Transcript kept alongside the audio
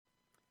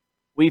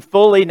We've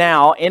fully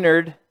now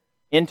entered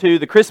into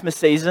the Christmas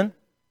season.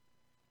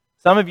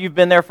 Some of you have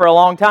been there for a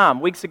long time.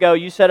 Weeks ago,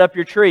 you set up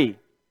your tree.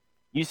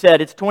 You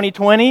said, it's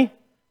 2020.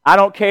 I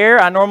don't care.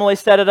 I normally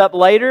set it up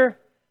later.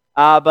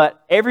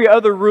 But every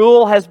other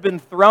rule has been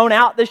thrown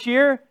out this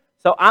year.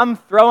 So I'm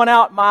throwing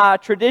out my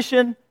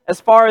tradition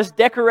as far as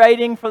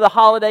decorating for the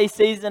holiday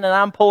season. And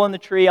I'm pulling the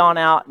tree on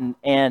out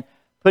and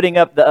putting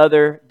up the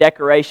other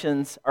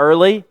decorations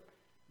early.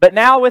 But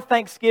now with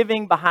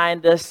Thanksgiving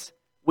behind us,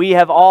 we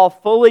have all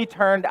fully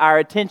turned our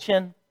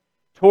attention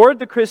toward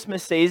the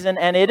Christmas season.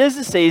 And it is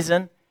a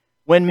season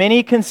when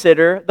many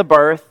consider the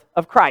birth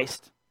of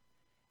Christ.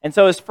 And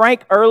so as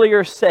Frank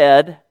earlier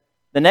said,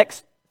 the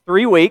next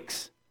 3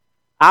 weeks,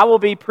 I will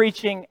be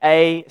preaching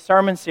a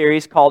sermon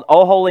series called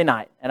O Holy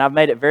Night. And I've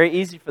made it very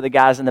easy for the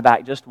guys in the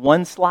back. Just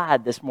one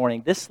slide this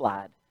morning, this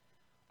slide.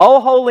 O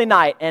Holy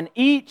Night. And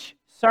each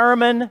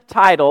sermon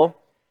title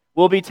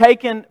will be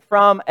taken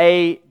from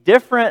a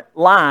different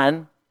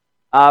line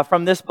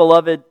from this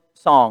beloved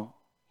song,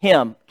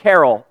 hymn,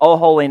 carol, O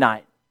Holy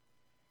Night.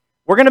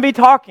 We're going to be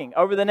talking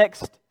over the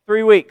next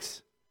 3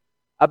 weeks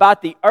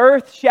about the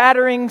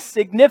earth-shattering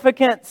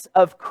significance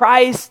of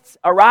Christ's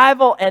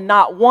arrival, and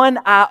not one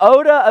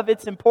iota of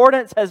its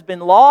importance has been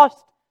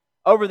lost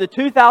over the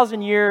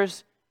 2,000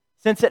 years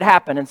since it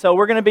happened. And so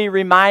we're going to be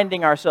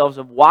reminding ourselves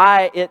of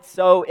why it's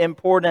so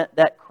important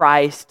that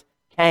Christ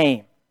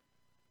came,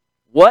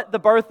 what the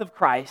birth of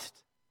Christ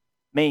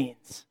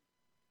means.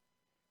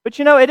 But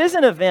you know, it is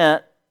an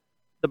event,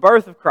 the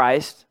birth of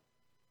Christ,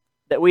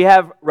 that we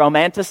have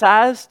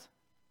romanticized.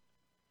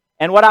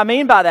 And what I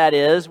mean by that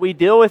is we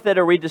deal with it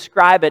or we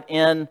describe it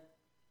in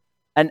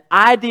an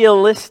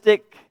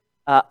idealistic,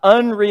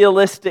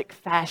 unrealistic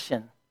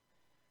fashion.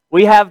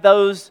 We have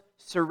those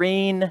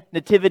serene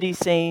nativity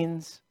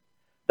scenes,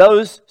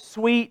 those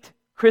sweet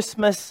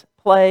Christmas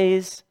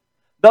plays,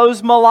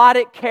 those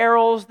melodic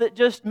carols that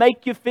just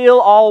make you feel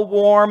all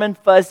warm and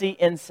fuzzy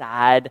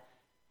inside.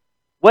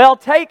 Well,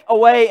 take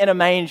Away in a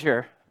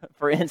Manger,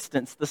 for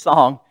instance, the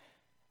song.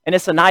 And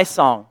it's a nice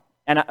song.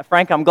 And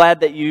Frank, I'm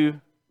glad that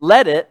you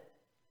led it.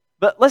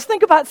 But let's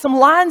think about some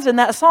lines in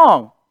that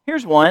song.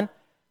 Here's one.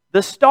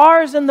 The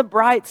stars in the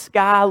bright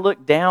sky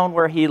looked down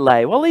where he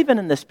lay. Well, even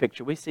in this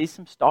picture, we see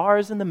some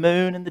stars and the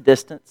moon in the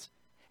distance.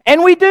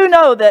 And we do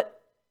know that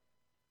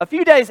a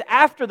few days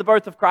after the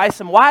birth of Christ,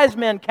 some wise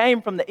men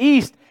came from the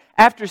east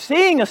after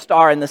seeing a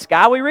star in the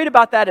sky. We read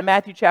about that in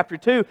Matthew chapter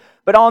 2.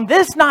 But on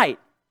this night,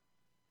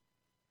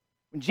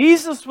 when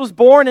Jesus was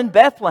born in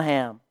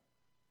Bethlehem,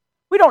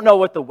 we don't know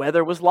what the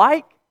weather was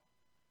like.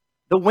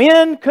 The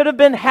wind could have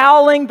been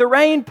howling, the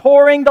rain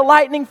pouring, the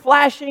lightning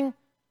flashing,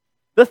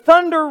 the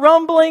thunder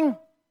rumbling.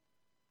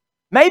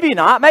 Maybe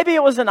not. Maybe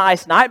it was a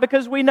nice night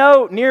because we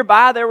know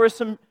nearby there were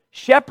some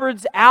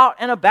shepherds out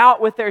and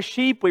about with their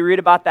sheep. We read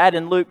about that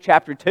in Luke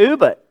chapter 2,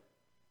 but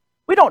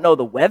we don't know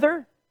the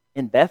weather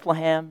in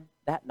Bethlehem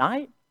that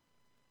night.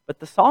 But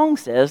the song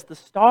says, the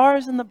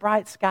stars in the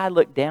bright sky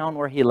looked down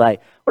where he lay.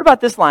 What about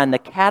this line? The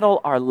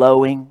cattle are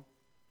lowing.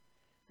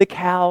 The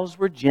cows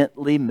were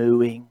gently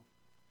mooing.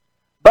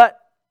 But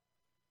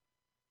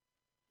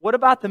what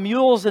about the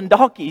mules and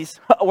donkeys?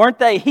 Weren't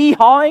they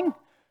hee-hawing?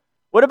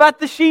 What about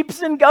the sheep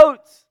and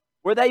goats?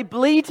 Were they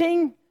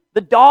bleating?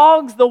 The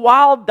dogs, the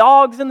wild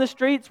dogs in the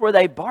streets, were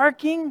they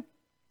barking?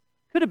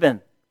 Could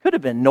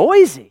have been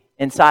noisy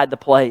inside the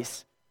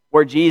place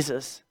where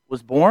Jesus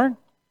was born.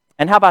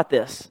 And how about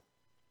this?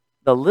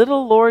 The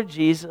little Lord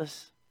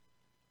Jesus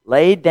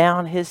laid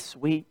down his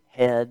sweet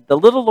head. The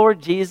little Lord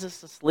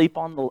Jesus asleep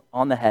on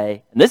the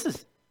hay. And this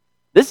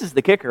is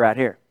the kicker right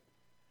here.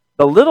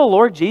 The little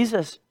Lord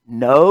Jesus,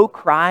 no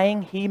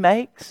crying he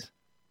makes.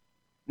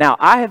 Now,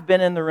 I have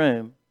been in the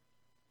room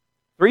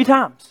 3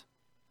 times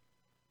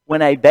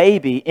when a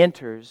baby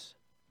enters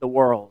the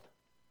world.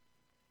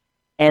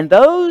 And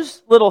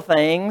those little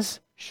things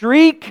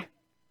shriek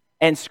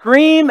and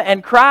scream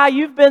and cry.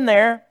 You've been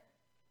there.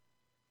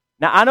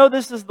 Now, I know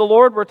this is the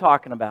Lord we're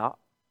talking about.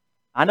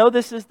 I know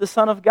this is the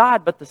Son of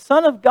God, but the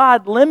Son of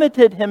God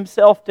limited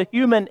himself to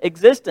human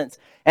existence.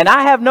 And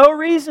I have no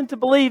reason to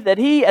believe that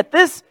he, at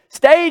this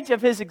stage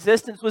of his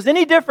existence, was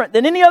any different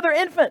than any other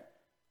infant.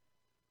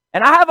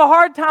 And I have a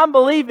hard time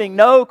believing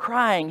no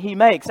crying he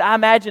makes. I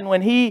imagine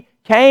when he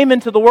came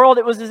into the world,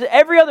 it was as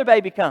every other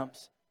baby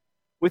comes,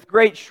 with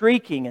great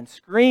shrieking and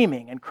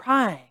screaming and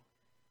crying.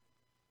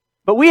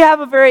 But we have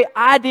a very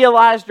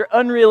idealized or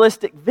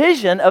unrealistic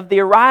vision of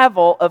the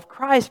arrival of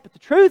Christ. But the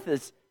truth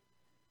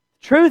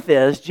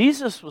is,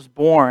 Jesus was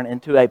born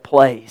into a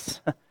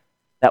place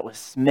that was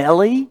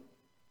smelly.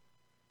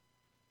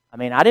 I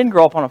mean, I didn't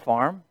grow up on a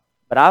farm,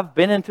 but I've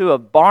been into a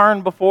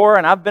barn before,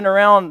 and I've been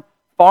around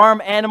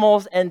farm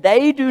animals, and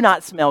they do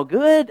not smell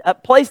good. A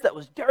place that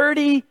was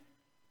dirty,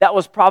 that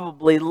was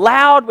probably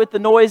loud with the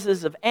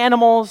noises of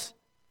animals,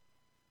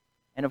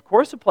 and of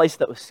course a place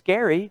that was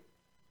scary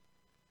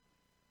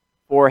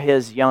for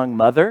his young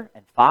mother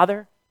and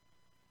father,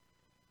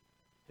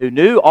 who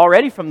knew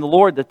already from the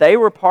Lord that they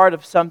were part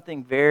of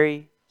something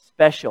very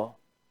special.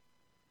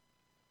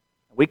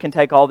 We can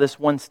take all this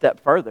one step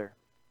further.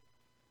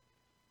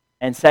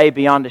 and say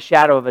beyond a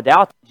shadow of a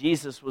doubt that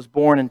Jesus was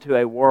born into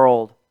a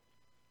world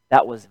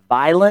that was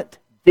violent,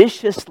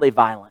 viciously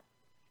violent,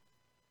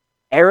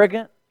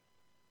 arrogant,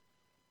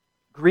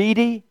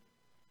 greedy,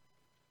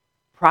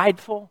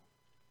 prideful.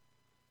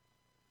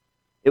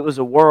 It was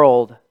a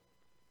world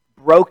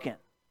broken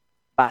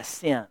by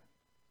sin,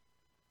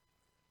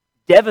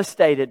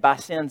 devastated by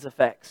sin's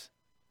effects.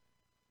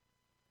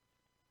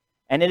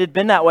 And it had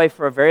been that way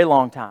for a very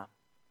long time.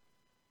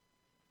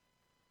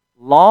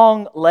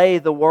 Long lay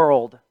the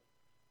world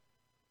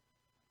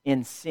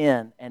in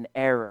sin and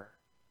error,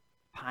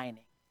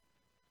 pining.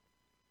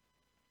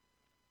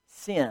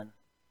 Sin.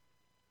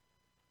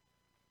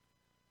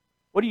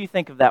 What do you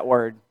think of that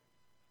word?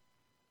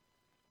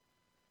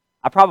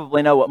 I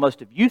probably know what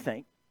most of you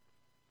think.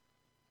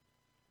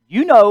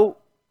 You know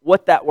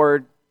what that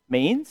word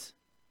means.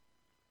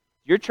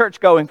 You're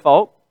church-going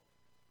folk.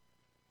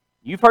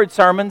 You've heard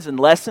sermons and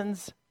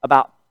lessons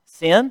about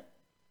sin.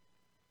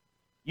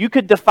 You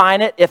could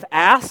define it if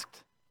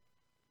asked.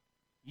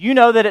 You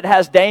know that it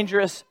has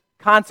dangerous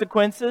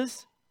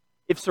consequences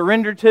if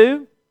surrendered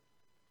to.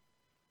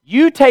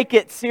 You take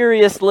it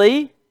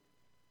seriously.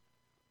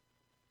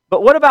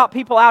 But what about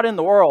people out in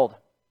the world?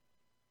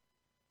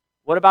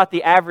 What about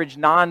the average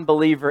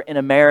non-believer in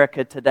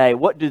America today?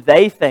 What do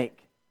they think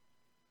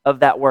of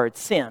that word,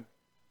 sin?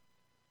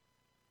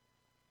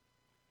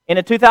 In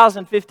a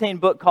 2015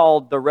 book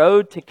called The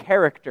Road to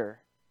Character,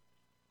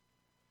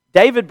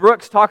 David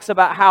Brooks talks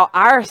about how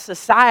our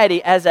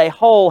society as a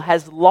whole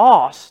has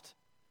lost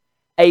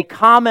a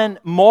common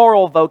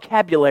moral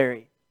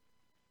vocabulary.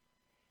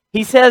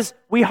 He says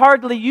we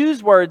hardly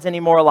use words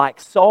anymore like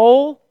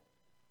soul,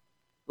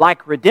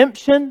 like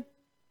redemption,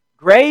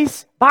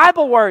 grace,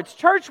 Bible words,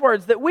 church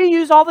words that we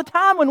use all the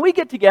time when we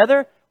get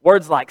together,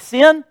 words like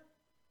sin.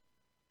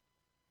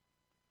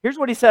 Here's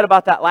what he said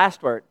about that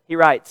last word. He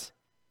writes,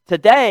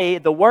 today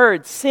the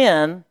word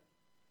sin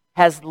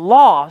has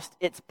lost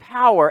its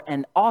power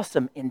and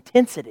awesome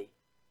intensity.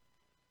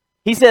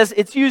 He says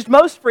it's used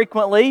most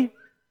frequently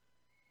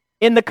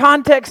in the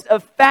context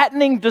of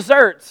fattening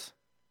desserts,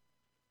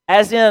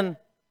 as in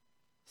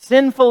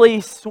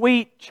sinfully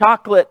sweet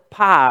chocolate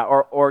pie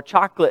or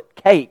chocolate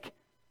cake.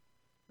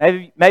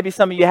 Maybe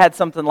some of you had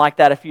something like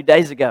that a few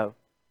days ago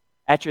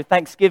at your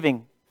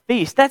Thanksgiving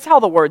feast. That's how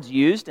the word's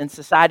used in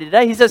society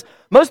today. He says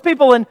most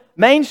people in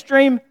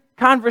mainstream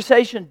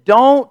conversation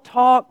don't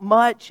talk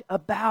much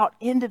about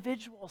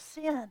individual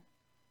sin.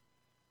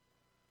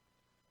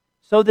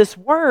 So this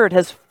word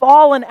has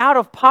fallen out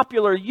of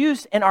popular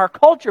use in our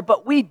culture,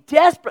 but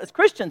as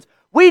Christians,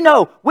 we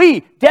know we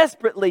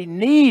desperately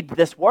need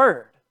this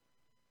word.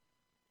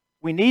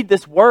 We need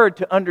this word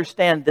to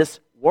understand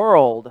this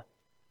world.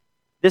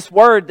 This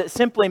word that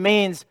simply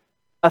means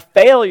a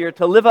failure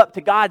to live up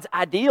to God's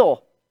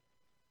ideal.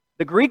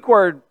 The Greek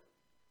word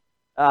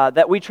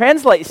that we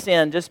translate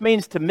sin just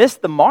means to miss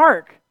the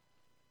mark,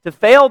 to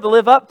fail to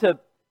live up to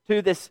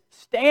this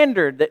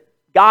standard that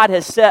God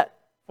has set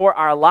for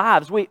our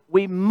lives.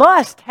 We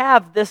must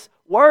have this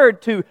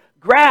word to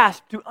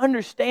grasp, to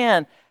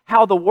understand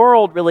how the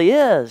world really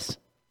is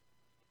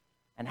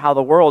and how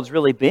the world's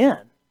really been,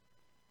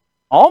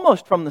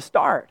 almost from the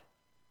start.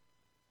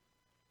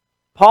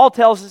 Paul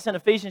tells us in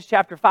Ephesians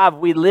chapter 5,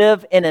 we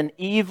live in an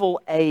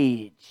evil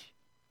age.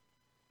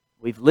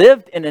 We've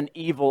lived in an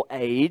evil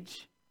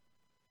age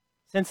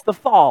since the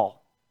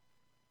fall,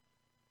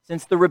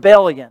 since the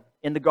rebellion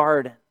in the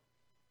garden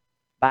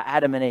by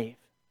Adam and Eve.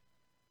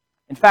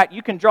 In fact,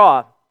 you can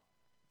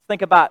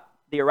think about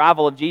the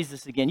arrival of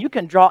Jesus again. You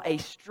can draw a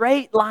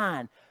straight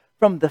line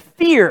from the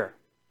fear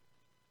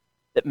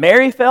that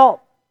Mary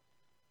felt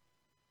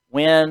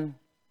when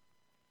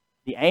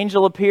the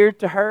angel appeared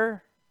to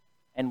her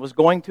and was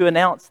going to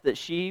announce that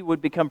she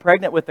would become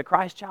pregnant with the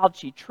Christ child.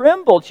 She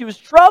trembled. She was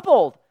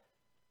troubled.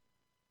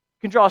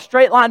 You can draw a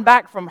straight line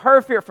back from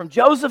her fear, from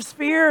Joseph's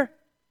fear,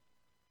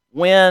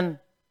 when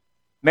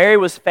Mary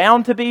was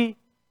found to be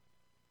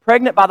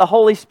pregnant by the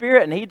Holy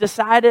Spirit, and he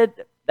decided,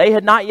 they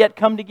had not yet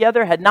come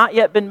together, had not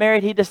yet been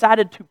married, he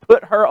decided to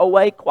put her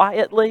away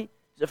quietly.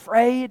 He was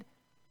afraid.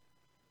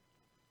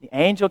 The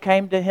angel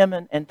came to him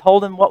and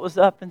told him what was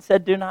up and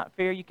said, do not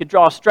fear. You could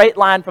draw a straight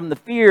line from the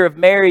fear of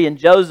Mary and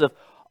Joseph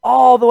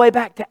all the way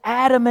back to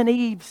Adam and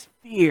Eve's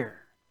fear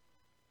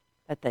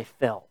that they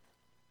felt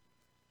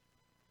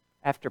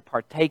after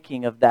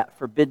partaking of that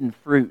forbidden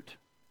fruit.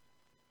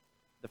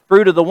 The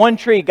fruit of the one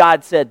tree,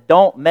 God said,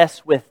 don't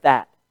mess with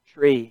that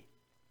tree.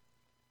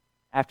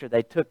 After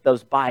they took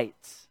those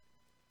bites,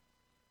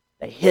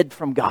 they hid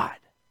from God.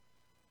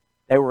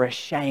 They were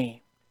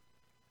ashamed.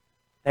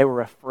 They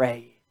were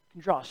afraid. You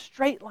can draw a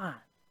straight line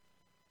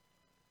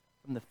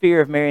from the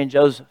fear of Mary and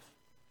Joseph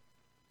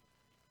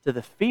to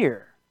the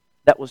fear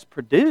that was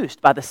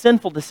produced by the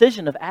sinful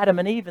decision of Adam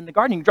and Eve in the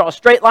garden. You can draw a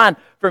straight line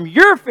from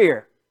your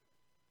fear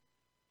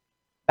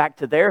back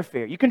to their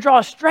fear. You can draw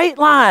a straight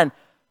line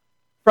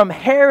from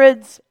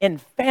Herod's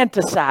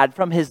infanticide,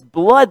 from his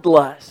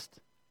bloodlust,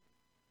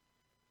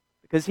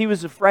 because he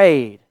was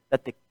afraid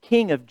that the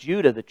king of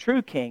Judah, the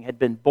true king, had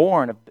been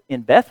born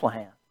in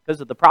Bethlehem because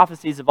of the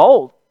prophecies of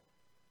old.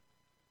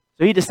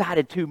 So he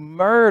decided to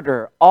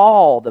murder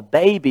all the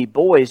baby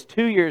boys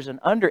 2 years and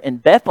under in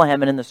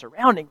Bethlehem and in the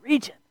surrounding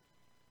region.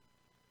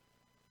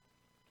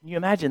 Can you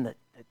imagine the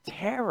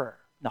terror,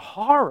 the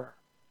horror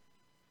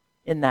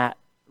in that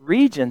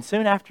region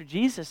soon after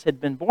Jesus had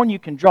been born? You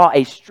can draw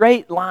a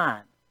straight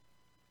line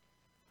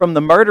from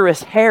the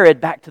murderous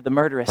Herod back to the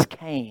murderous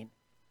Cain,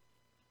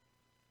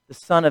 the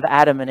son of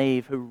Adam and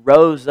Eve, who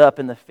rose up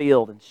in the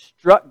field and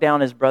struck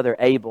down his brother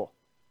Abel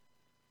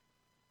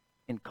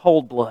in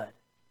cold blood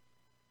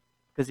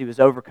because he was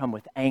overcome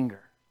with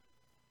anger.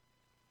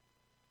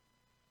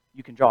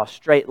 You can draw a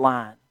straight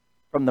line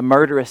from the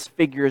murderous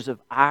figures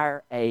of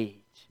our age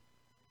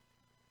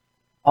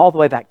all the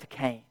way back to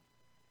Cain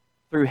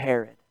through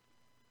Herod.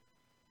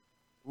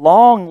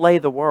 Long lay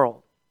the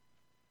world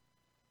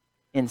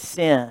in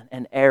sin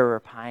and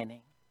error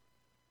pining.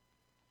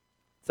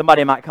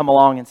 Somebody might come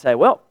along and say,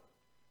 well,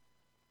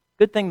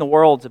 good thing the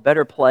world's a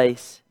better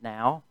place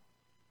now.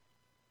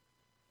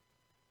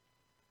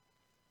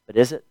 But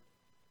is it?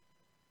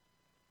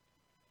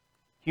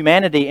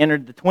 Humanity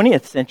entered the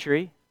 20th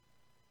century,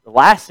 the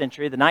last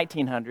century, the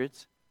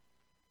 1900s,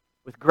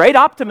 with great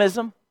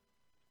optimism.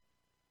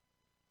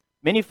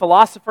 Many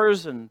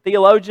philosophers and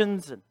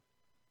theologians and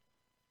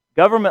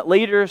government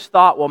leaders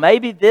thought, well,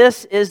 maybe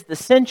this is the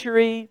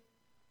century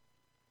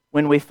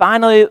when we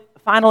finally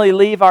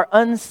leave our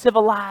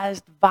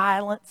uncivilized,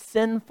 violent,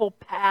 sinful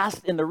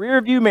past in the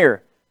rearview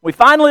mirror. We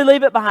finally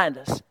leave it behind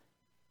us.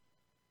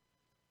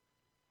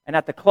 And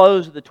at the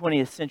close of the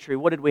 20th century,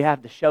 what did we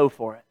have to show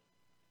for it?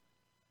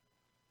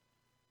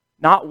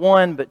 Not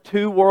one, but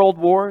 2 world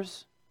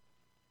wars,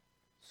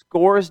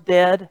 scores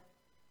dead,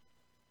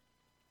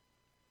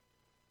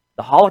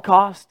 the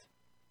Holocaust,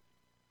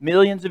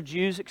 millions of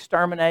Jews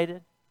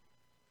exterminated,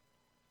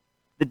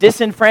 the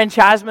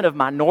disenfranchisement of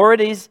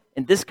minorities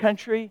in this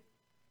country,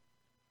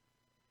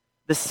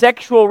 the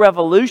sexual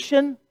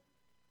revolution,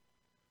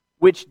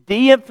 which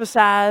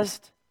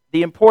de-emphasized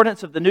the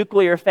importance of the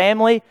nuclear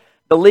family,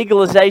 the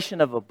legalization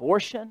of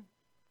abortion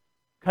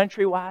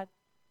countrywide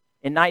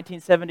in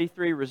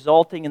 1973,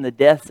 resulting in the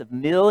deaths of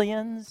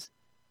millions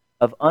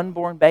of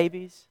unborn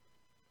babies,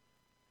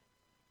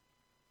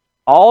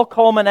 all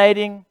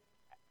culminating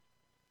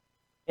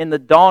in the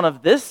dawn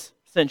of this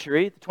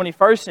century, the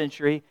 21st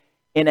century,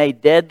 in a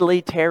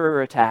deadly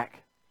terror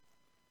attack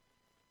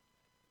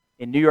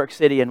in New York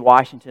City and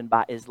Washington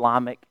by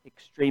Islamic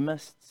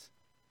extremists.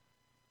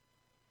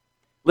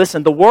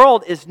 Listen, the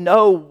world is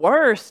no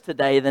worse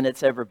today than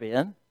it's ever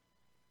been.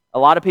 A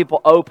lot of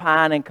people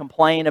opine and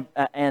complain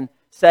and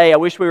say, I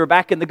wish we were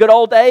back in the good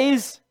old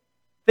days.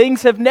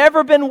 Things have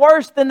never been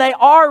worse than they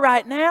are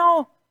right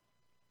now.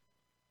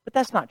 But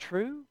that's not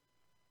true.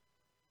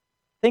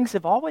 Things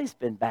have always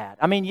been bad.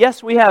 I mean,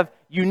 yes, we have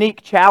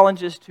unique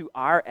challenges to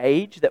our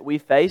age that we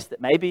face that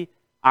maybe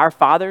our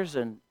fathers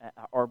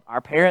or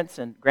our parents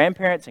and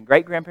grandparents and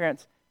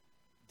great-grandparents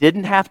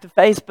didn't have to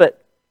face.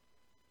 But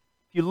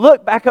if you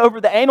look back over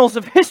the annals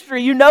of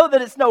history, you know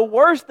that it's no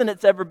worse than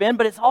it's ever been,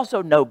 but it's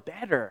also no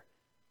better.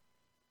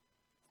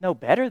 No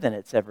better than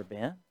it's ever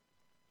been.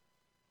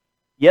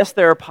 Yes,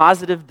 there are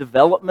positive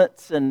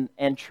developments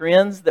and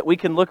trends that we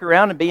can look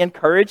around and be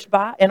encouraged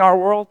by in our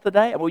world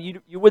today. Well,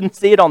 you wouldn't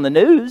see it on the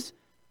news,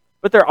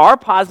 but there are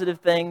positive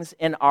things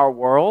in our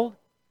world.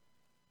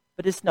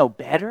 But it's no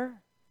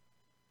better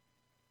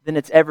than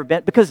it's ever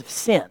been because of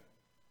sin.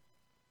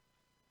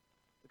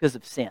 Because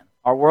of sin.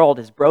 Our world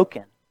is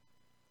broken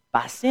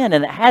by sin,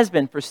 and it has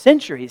been for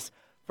centuries,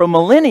 for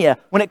millennia.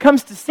 When it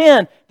comes to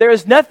sin, there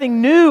is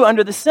nothing new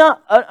under the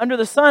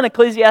sun,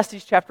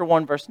 Ecclesiastes chapter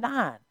 1, verse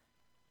 9.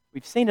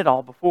 We've seen it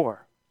all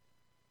before.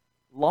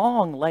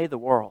 Long lay the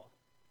world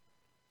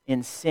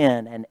in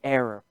sin and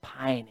error,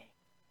 pining.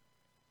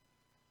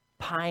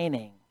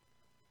 Pining.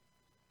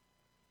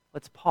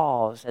 Let's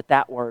pause at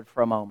that word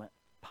for a moment.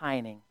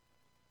 Pining.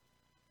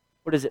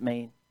 What does it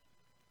mean?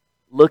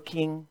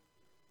 Looking,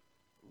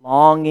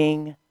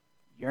 longing,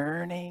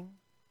 yearning.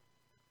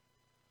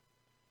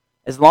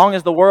 As long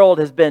as the world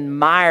has been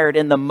mired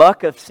in the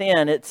muck of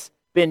sin, it's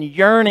been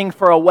yearning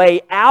for a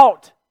way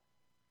out.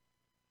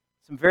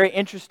 Some very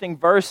interesting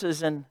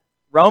verses in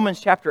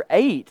Romans chapter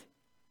 8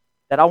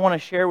 that I want to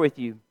share with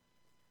you.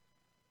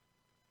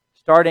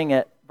 Starting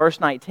at verse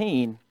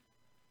 19,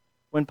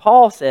 when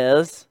Paul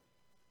says,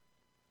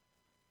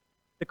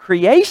 the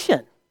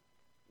creation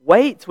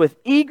waits with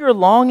eager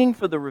longing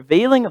for the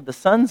revealing of the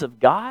sons of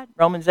God,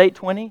 Romans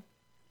 8:20.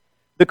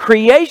 The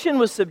creation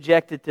was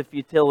subjected to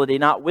futility,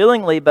 not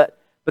willingly, but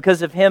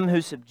because of Him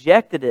who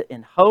subjected it,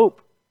 in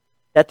hope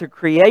that the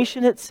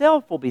creation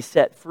itself will be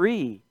set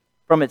free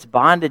from its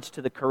bondage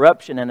to the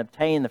corruption and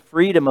obtain the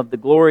freedom of the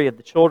glory of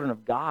the children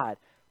of God.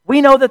 We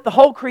know that the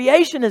whole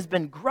creation has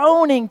been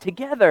groaning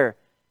together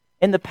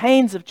in the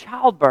pains of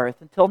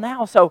childbirth until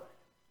now. So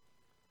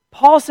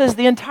Paul says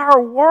the entire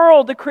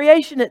world, the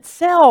creation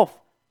itself,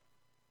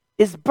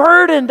 is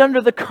burdened under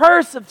the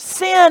curse of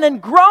sin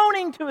and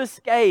groaning to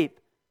escape.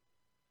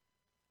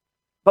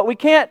 But we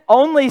can't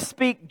only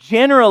speak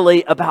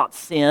generally about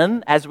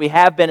sin, as we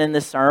have been in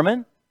this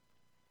sermon.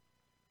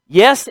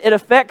 Yes, it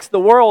affects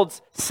the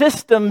world's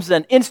systems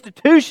and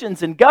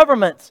institutions and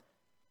governments,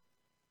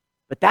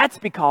 but that's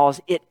because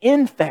it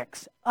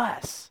infects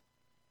us.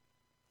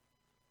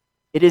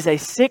 It is a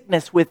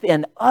sickness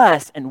within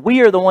us, and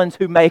we are the ones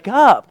who make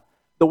up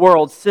the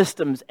world's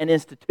systems and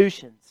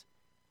institutions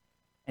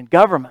and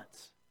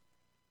governments.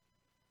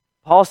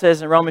 Paul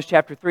says in Romans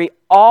chapter 3,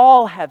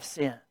 all have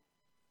sinned,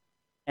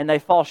 and they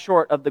fall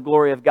short of the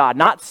glory of God.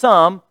 Not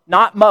some,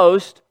 not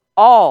most,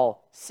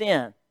 all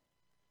sin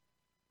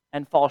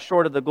and fall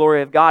short of the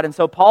glory of God. And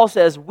so Paul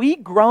says, we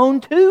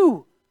groan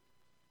too.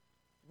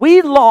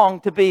 We long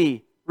to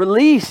be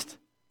released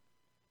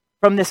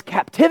from this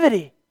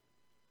captivity.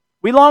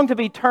 We long to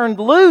be turned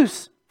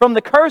loose from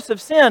the curse of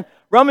sin.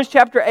 Romans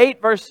chapter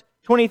 8, verse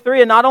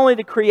 23, and not only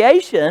the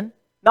creation,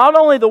 not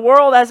only the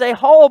world as a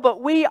whole, but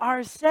we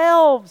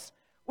ourselves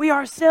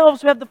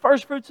who have the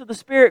first fruits of the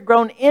Spirit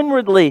groan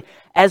inwardly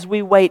as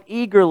we wait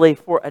eagerly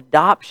for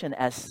adoption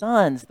as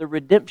sons, the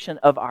redemption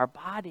of our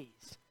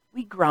bodies.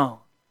 We groan.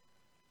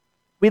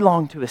 We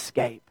long to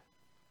escape.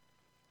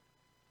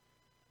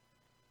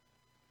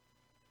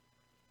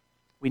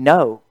 We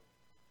know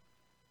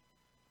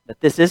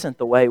that this isn't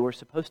the way we're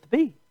supposed to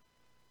be.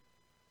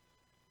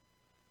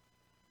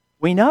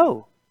 We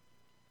know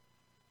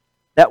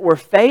that we're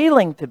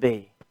failing to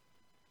be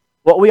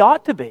what we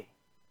ought to be.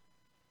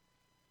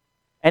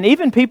 And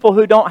even people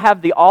who don't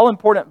have the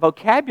all-important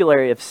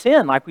vocabulary of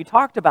sin, like we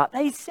talked about,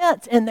 they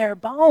sense in their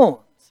bones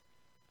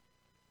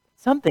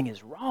something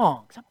is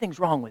wrong. Something's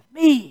wrong with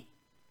me.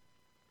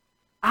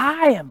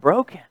 I am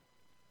broken.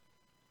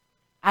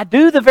 I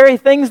do the very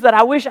things that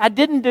I wish I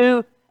didn't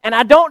do, and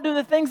I don't do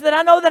the things that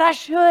I know that I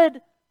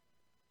should.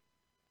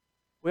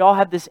 We all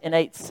have this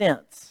innate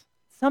sense.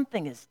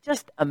 Something is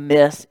just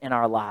amiss in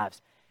our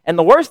lives. And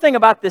the worst thing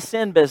about this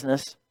sin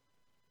business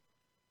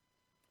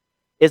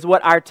is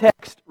what our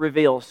text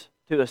reveals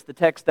to us, the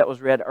text that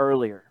was read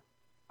earlier.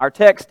 Our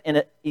text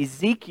in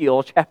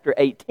Ezekiel chapter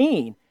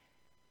 18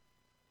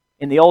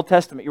 in the Old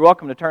Testament. You're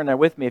welcome to turn there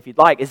with me if you'd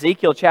like.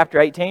 Ezekiel chapter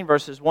 18,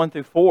 verses 1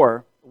 through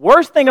 4. The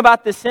worst thing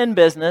about this sin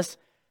business,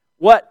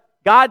 what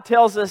God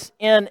tells us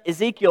in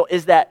Ezekiel,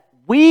 is that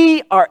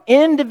we are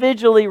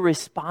individually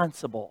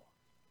responsible.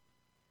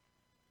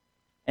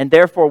 And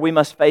therefore we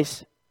must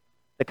face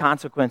the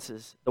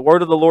consequences. The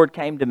word of the Lord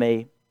came to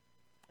me,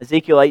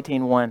 Ezekiel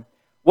 18:1.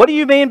 What do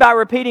you mean by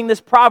repeating this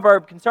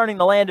proverb concerning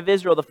the land of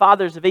Israel? The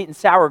fathers have eaten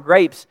sour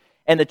grapes,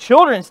 and the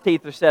children's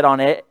teeth are set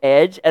on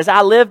edge. As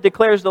I live,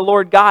 declares the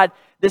Lord God,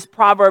 this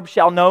proverb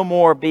shall no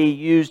more be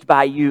used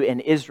by you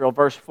in Israel.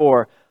 Verse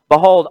 4.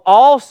 Behold,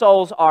 all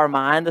souls are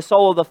mine. The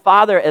soul of the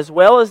Father as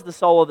well as the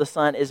soul of the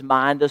Son is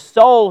mine. The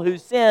soul who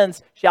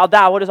sins shall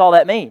die. What does all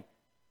that mean?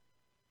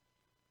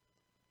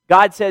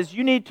 God says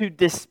you need to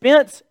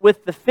dispense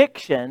with the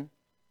fiction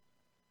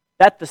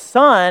that the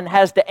Son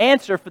has to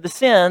answer for the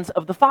sins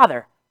of the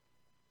Father.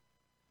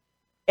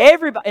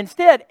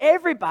 Instead,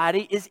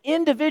 everybody is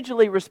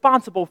individually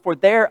responsible for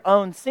their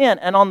own sin.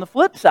 And on the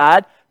flip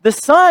side, the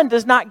Son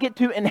does not get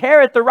to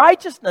inherit the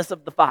righteousness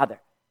of the Father.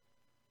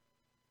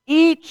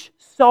 Each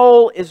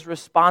soul is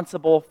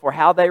responsible for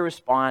how they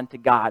respond to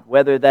God,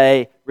 whether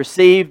they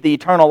receive the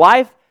eternal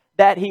life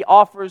that He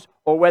offers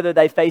or whether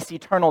they face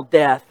eternal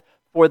death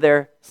for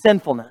their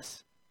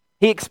sinfulness.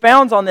 He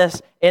expounds on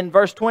this in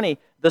verse 20.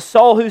 The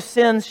soul who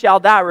sins shall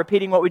die,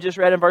 repeating what we just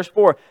read in verse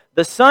 4.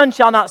 The Son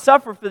shall not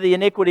suffer for the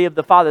iniquity of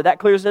the Father. That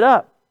clears it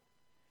up.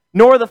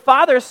 Nor the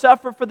Father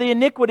suffer for the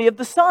iniquity of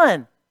the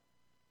Son.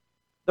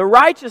 The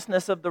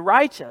righteousness of the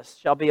righteous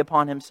shall be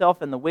upon himself,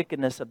 and the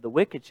wickedness of the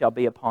wicked shall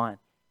be upon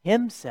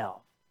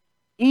himself.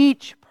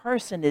 Each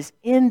person is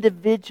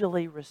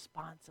individually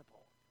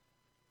responsible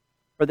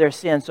for their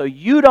sin. So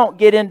you don't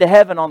get into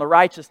heaven on the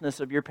righteousness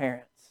of your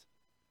parents.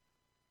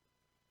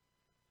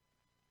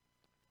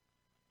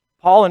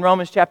 Paul in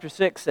Romans chapter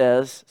 6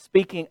 says,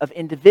 speaking of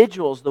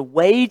individuals, the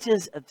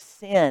wages of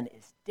sin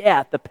is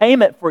death. The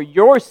payment for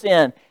your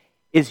sin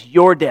is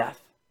your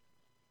death.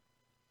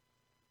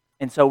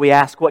 And so we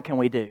ask, what can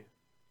we do?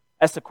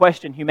 That's the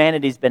question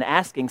humanity's been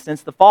asking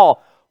since the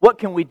fall. What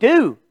can we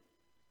do?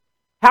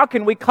 How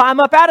can we climb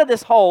up out of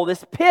this hole,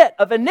 this pit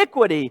of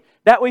iniquity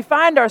that we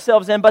find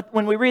ourselves in? But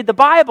when we read the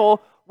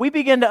Bible, we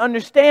begin to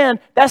understand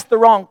that's the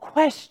wrong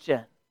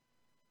question.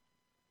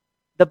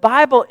 The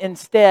Bible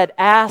instead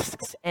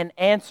asks and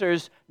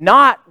answers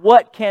not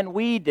what can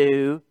we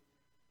do,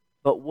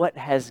 but what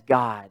has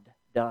God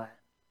done?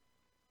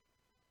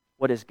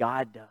 What has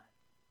God done?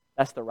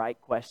 That's the right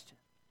question.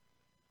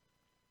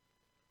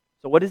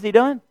 So what has He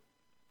done?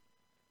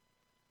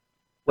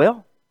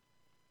 Well,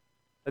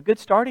 a good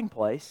starting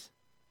place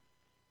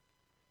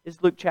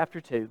is Luke chapter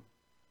 2,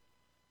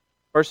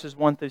 verses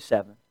 1 through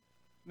 7.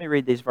 Let me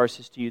read these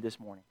verses to you this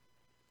morning.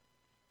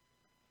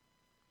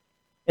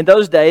 In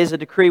those days, a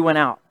decree went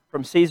out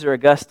from Caesar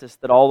Augustus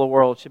that all the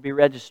world should be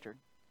registered.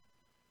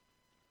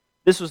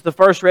 This was the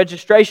first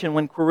registration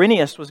when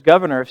Quirinius was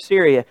governor of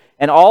Syria,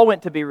 and all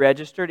went to be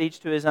registered, each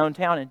to his own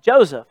town. And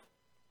Joseph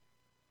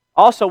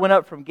also went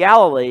up from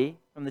Galilee,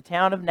 from the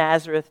town of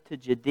Nazareth to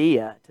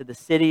Judea, to the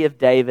city of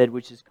David,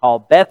 which is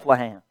called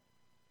Bethlehem,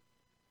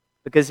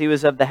 because he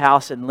was of the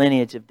house and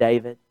lineage of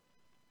David,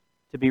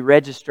 to be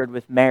registered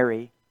with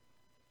Mary,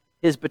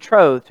 his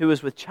betrothed, who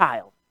was with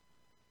child.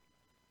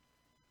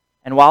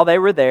 And while they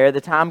were there, the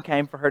time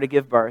came for her to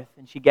give birth,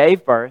 and she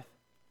gave birth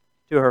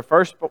to her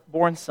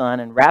firstborn son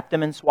and wrapped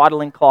him in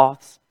swaddling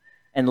cloths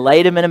and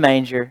laid him in a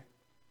manger,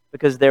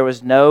 because there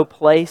was no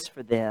place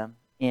for them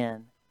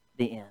in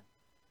the inn.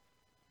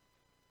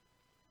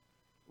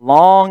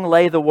 Long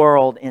lay the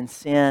world in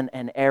sin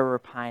and error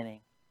pining.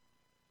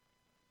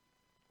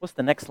 What's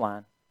the next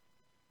line?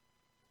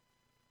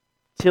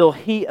 Till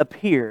he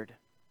appeared,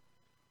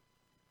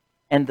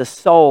 and the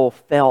soul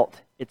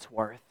felt its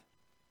worth.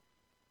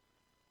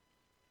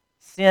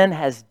 Sin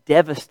has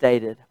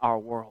devastated our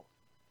world.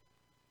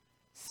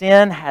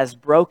 Sin has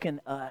broken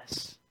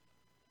us.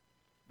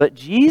 But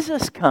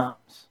Jesus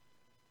comes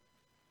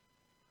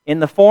in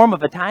the form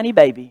of a tiny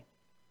baby,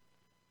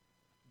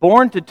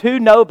 born to two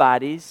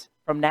nobodies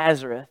from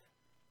Nazareth,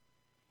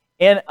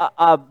 in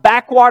a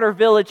backwater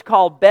village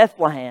called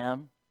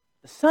Bethlehem.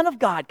 The Son of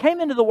God came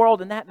into the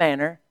world in that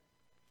manner.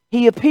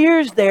 He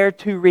appears there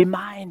to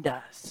remind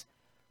us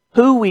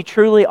who we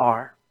truly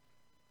are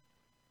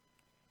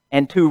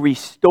and to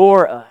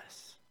restore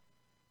us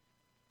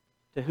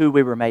to who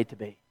we were made to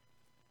be.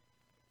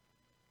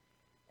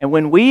 And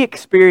when we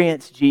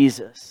experience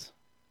Jesus,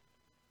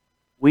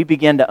 we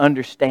begin to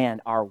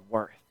understand our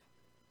worth.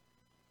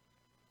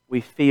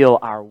 We feel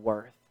our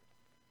worth.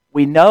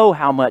 We know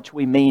how much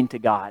we mean to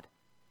God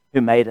who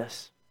made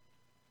us.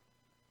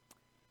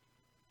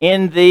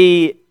 In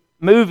the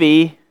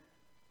movie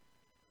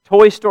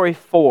Toy Story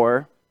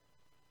 4,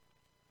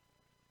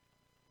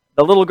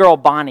 the little girl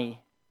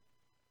Bonnie,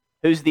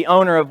 who's the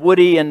owner of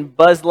Woody and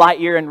Buzz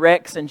Lightyear and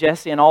Rex and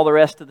Jessie and all the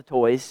rest of the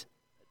toys,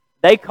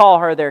 they call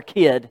her their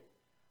kid.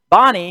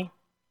 Bonnie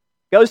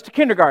goes to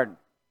kindergarten.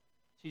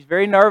 She's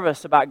very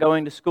nervous about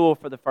going to school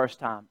for the first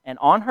time. And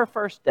on her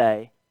first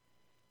day,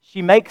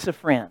 she makes a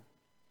friend.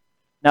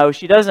 No,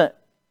 she doesn't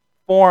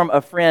form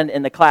a friend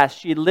in the class.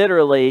 She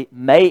literally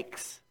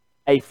makes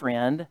a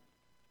friend.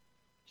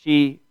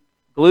 She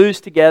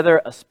glues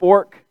together a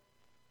spork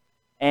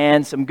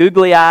and some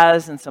googly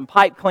eyes and some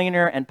pipe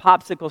cleaner and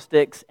popsicle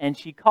sticks, and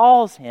she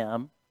calls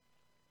him.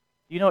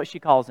 Do you know what she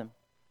calls him?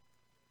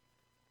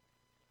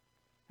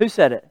 Who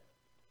said it?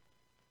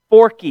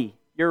 Forky.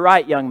 You're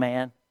right, young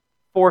man.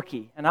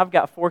 Forky. And I've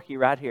got Forky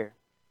right here.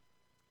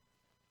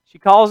 She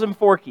calls him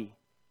Forky.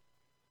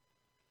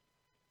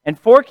 And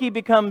Forky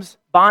becomes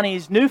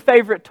Bonnie's new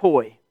favorite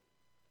toy.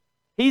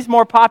 He's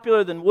more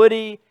popular than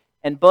Woody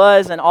and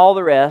Buzz and all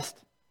the rest.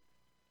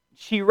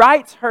 She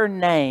writes her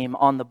name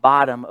on the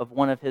bottom of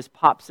one of his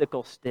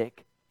popsicle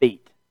stick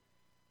feet.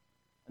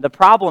 The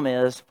problem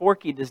is,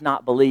 Forky does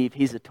not believe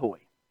he's a toy.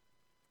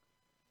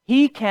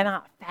 He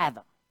cannot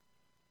fathom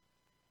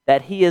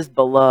that he is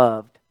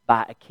beloved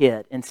by a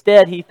kid.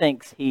 Instead, he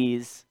thinks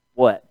he's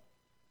what?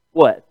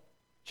 What?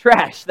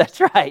 Trash.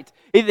 That's right.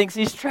 He thinks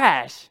he's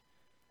trash.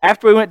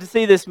 After we went to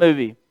see this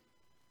movie,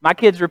 my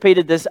kids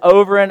repeated this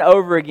over and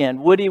over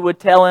again. Woody would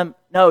tell him,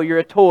 "No, you're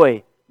a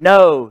toy.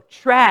 No,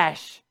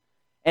 trash."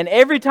 And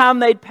every time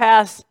they'd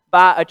pass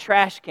by a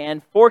trash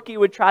can, Forky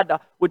would try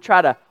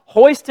to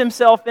hoist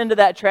himself into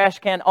that trash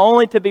can,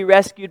 only to be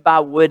rescued by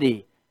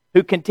Woody,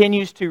 who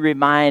continues to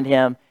remind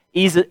him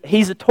he's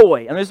a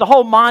toy. And there's a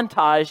whole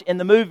montage in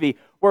the movie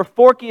where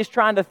Forky is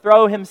trying to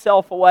throw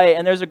himself away.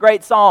 And there's a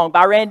great song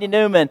by Randy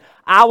Newman,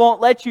 "I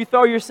Won't Let You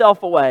Throw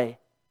Yourself Away."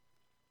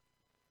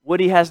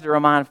 Woody has to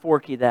remind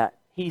Forky that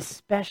he's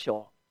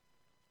special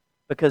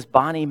because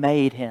Bonnie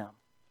made him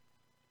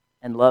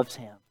and loves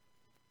him.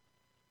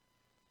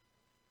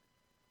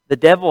 The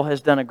devil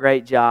has done a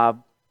great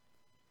job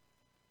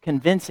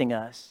convincing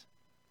us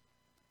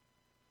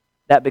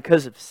that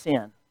because of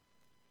sin,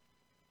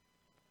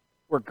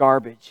 we're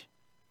garbage,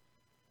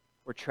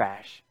 we're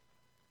trash.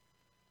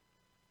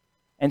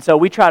 And so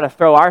we try to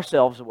throw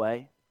ourselves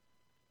away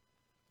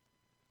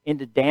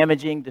into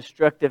damaging,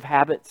 destructive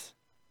habits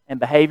and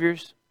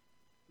behaviors.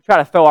 We try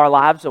to throw our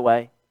lives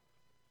away,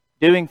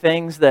 doing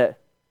things that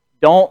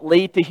don't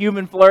lead to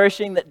human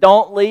flourishing, that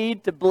don't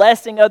lead to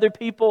blessing other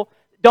people,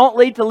 don't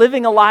lead to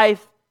living a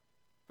life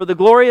for the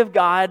glory of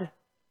God.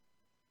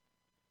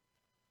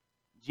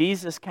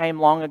 Jesus came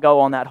long ago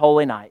on that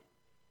holy night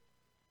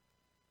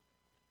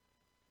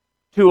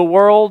to a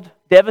world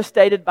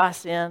devastated by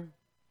sin.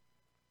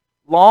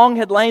 Long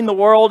had lain the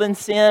world in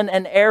sin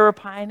and error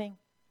pining.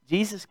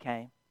 Jesus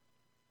came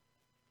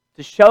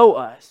to show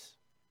us,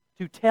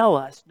 to tell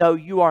us, no,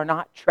 you are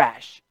not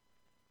trash.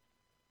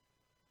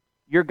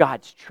 You're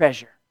God's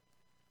treasure.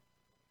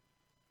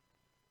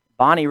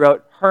 Bonnie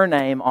wrote her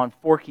name on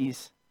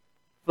Forky's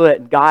foot,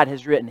 and God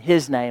has written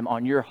His name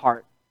on your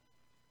heart.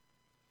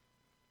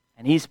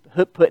 And He's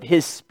put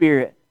His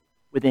Spirit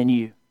within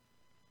you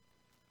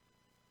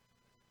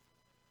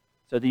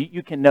so that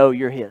you can know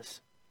you're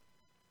His.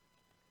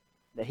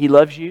 That He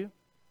loves you.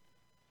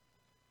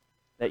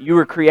 That you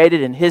were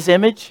created in His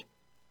image.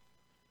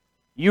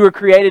 You were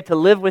created to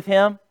live with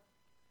Him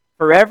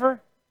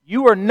forever.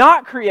 You were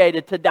not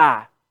created to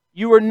die.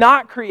 You were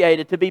not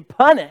created to be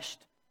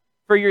punished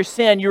for your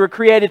sin. You were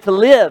created to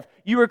live.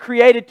 You were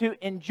created to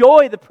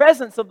enjoy the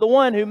presence of the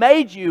one who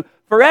made you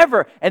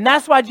forever. And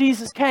that's why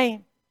Jesus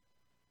came.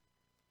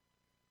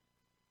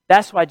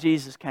 That's why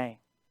Jesus came.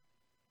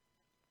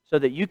 So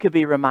that you could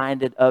be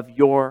reminded of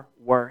your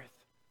worth.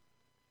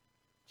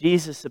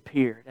 Jesus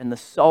appeared and the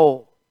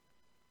soul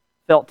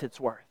felt its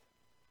worth.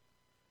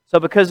 So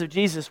because of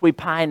Jesus, we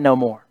pine no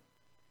more.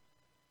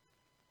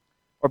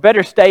 Or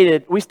better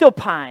stated, we still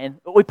pine,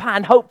 but we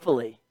pine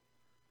hopefully.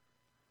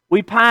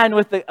 We pine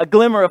with a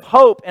glimmer of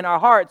hope in our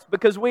hearts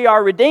because we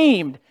are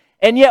redeemed.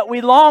 And yet we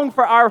long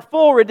for our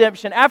full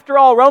redemption. After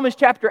all, Romans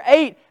chapter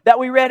 8 that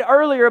we read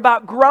earlier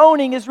about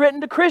groaning is written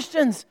to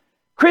Christians.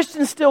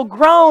 Christians still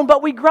groan,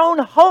 but we groan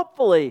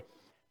hopefully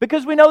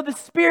because we know the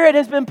Spirit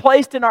has been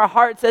placed in our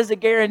hearts as a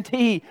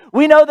guarantee.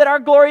 We know that our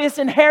glorious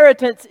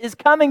inheritance is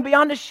coming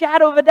beyond a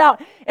shadow of a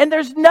doubt. And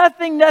there's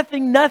nothing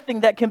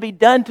that can be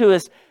done to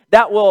us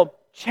that will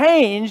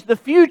change the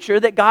future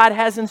that God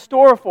has in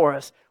store for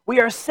us. We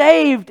are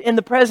saved in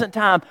the present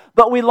time,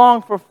 but we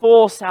long for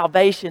full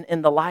salvation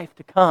in the life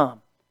to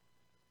come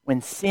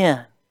when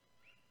sin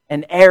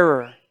and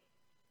error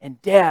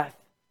and death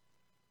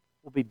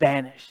will be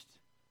banished,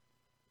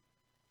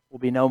 will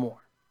be no more.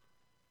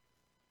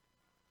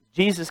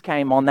 Jesus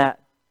came on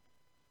that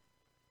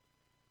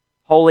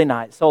holy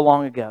night so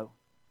long ago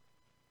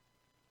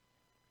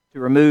to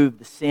remove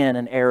the sin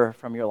and error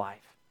from your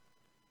life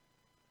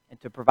and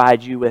to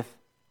provide you with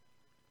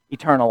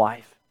eternal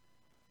life.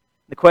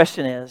 The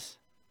question is,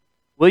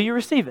 will you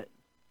receive it?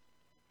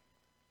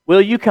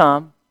 Will you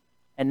come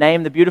and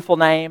name the beautiful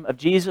name of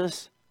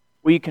Jesus?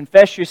 Will you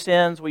confess your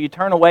sins? Will you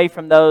turn away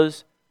from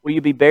those? Will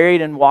you be buried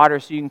in water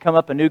so you can come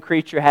up a new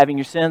creature, having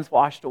your sins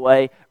washed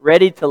away,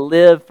 ready to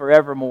live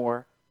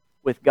forevermore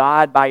with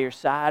God by your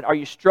side? Are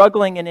you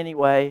struggling in any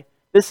way?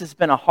 This has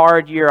been a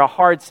hard year, a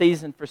hard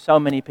season for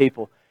so many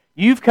people.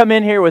 You've come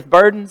in here with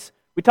burdens.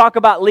 We talk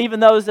about leaving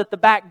those at the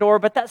back door,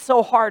 but that's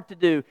so hard to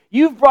do.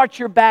 You've brought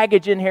your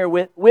baggage in here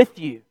with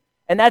you.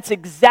 And that's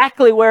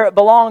exactly where it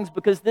belongs,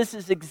 because this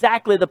is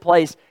exactly the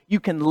place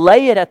you can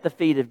lay it at the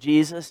feet of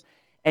Jesus,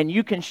 and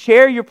you can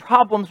share your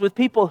problems with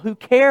people who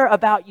care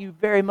about you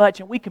very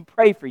much, and we can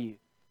pray for you.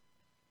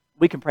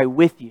 We can pray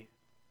with you.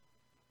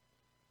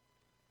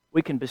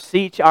 We can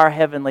beseech our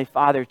Heavenly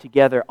Father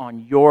together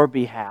on your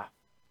behalf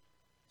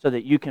so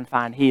that you can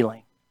find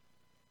healing.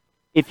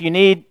 If you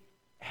need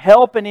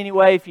help in any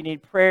way, if you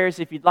need prayers,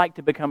 if you'd like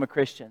to become a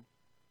Christian,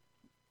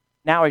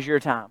 now is your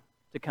time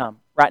to come,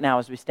 right now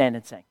as we stand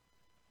and sing.